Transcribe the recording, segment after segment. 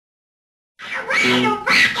When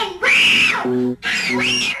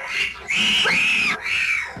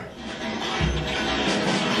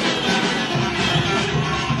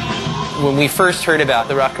we first heard about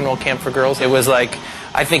the rock and roll camp for girls, it was like,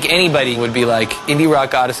 I think anybody would be like, indie rock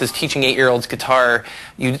goddesses teaching 8-year-olds guitar.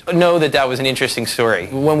 You know that that was an interesting story.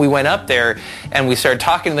 When we went up there and we started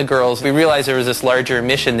talking to the girls, we realized there was this larger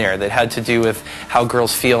mission there that had to do with how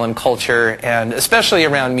girls feel in culture, and especially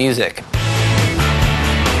around music.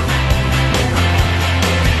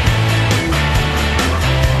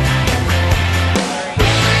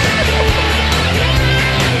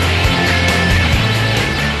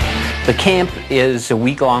 The camp is a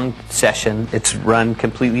week-long session. It's run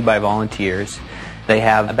completely by volunteers. They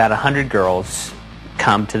have about 100 girls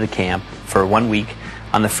come to the camp for 1 week.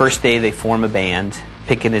 On the first day, they form a band,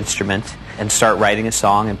 pick an instrument, and start writing a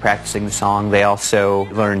song and practicing the song. They also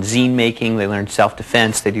learn zine making, they learn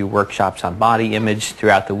self-defense, they do workshops on body image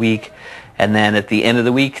throughout the week. And then at the end of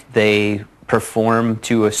the week, they perform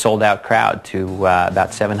to a sold-out crowd, to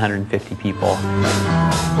about 750 people.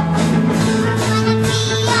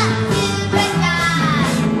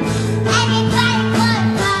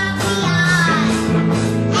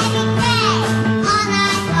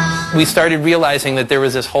 We started realizing that there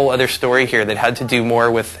was this whole other story here that had to do more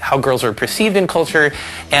with how girls were perceived in culture,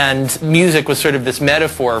 and music was sort of this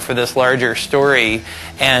metaphor for this larger story.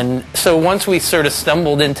 And so once we sort of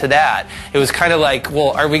stumbled into that, it was kind of like,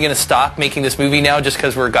 well, are we going to stop making this movie now just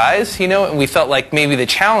because we're guys, you know? And we felt like maybe the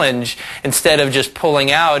challenge, instead of just pulling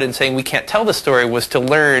out and saying we can't tell the story, was to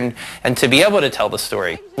learn and to be able to tell the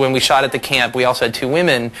story. When we shot at the camp, we also had 2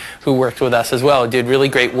 women who worked with us as well, did really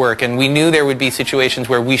great work, and we knew there would be situations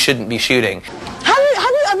where we shouldn't be shooting. Have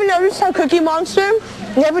you ever noticed how Cookie Monster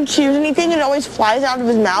never chews anything? It always flies out of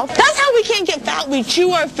his mouth. That's how we can't get fat. We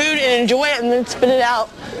chew our food and enjoy it and then spit it out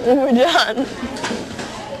when we're done.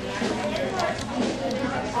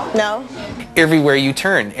 No? Everywhere you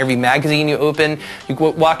turn, every magazine you open, you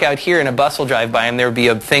walk out here and a bus will drive by and there will be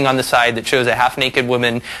a thing on the side that shows a half-naked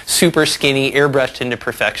woman, super skinny, airbrushed into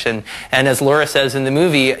perfection. And as Laura says in the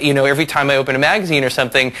movie, you know, every time I open a magazine or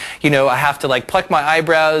something, you know, I have to like pluck my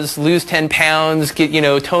eyebrows, lose 10 pounds, get, you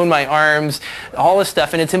know, tone my arms, all this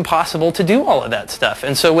stuff, and it's impossible to do all of that stuff.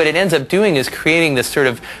 And so what it ends up doing is creating this sort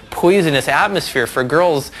of poisonous atmosphere for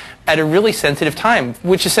girls at a really sensitive time,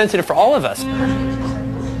 which is sensitive for all of us.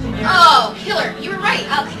 Oh, killer. You were right.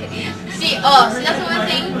 Okay. See, that's the one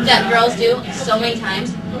thing that girls do so many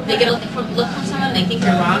times. They get a look from someone, they think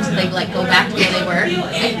they're wrong, so they like go back to where they were.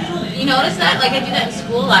 And you notice that? Like I do that in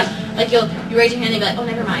school. Like you raise your hand and be like, oh,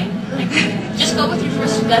 never mind. Like, just go with your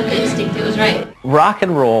first gut instinct. It was right. Rock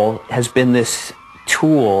and roll has been this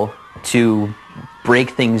tool to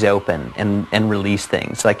break things open and release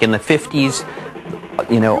things. Like in the 50s,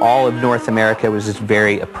 you know, all of North America was this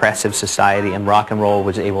very oppressive society, and rock and roll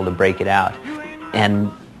was able to break it out.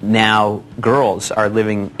 And now girls are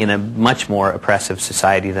living in a much more oppressive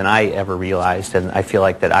society than I ever realized, and I feel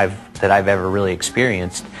like that I've ever really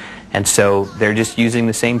experienced. And so they're just using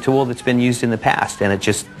the same tool that's been used in the past, and it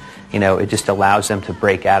just, you know, it just allows them to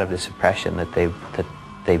break out of this oppression that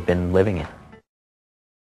they've been living in.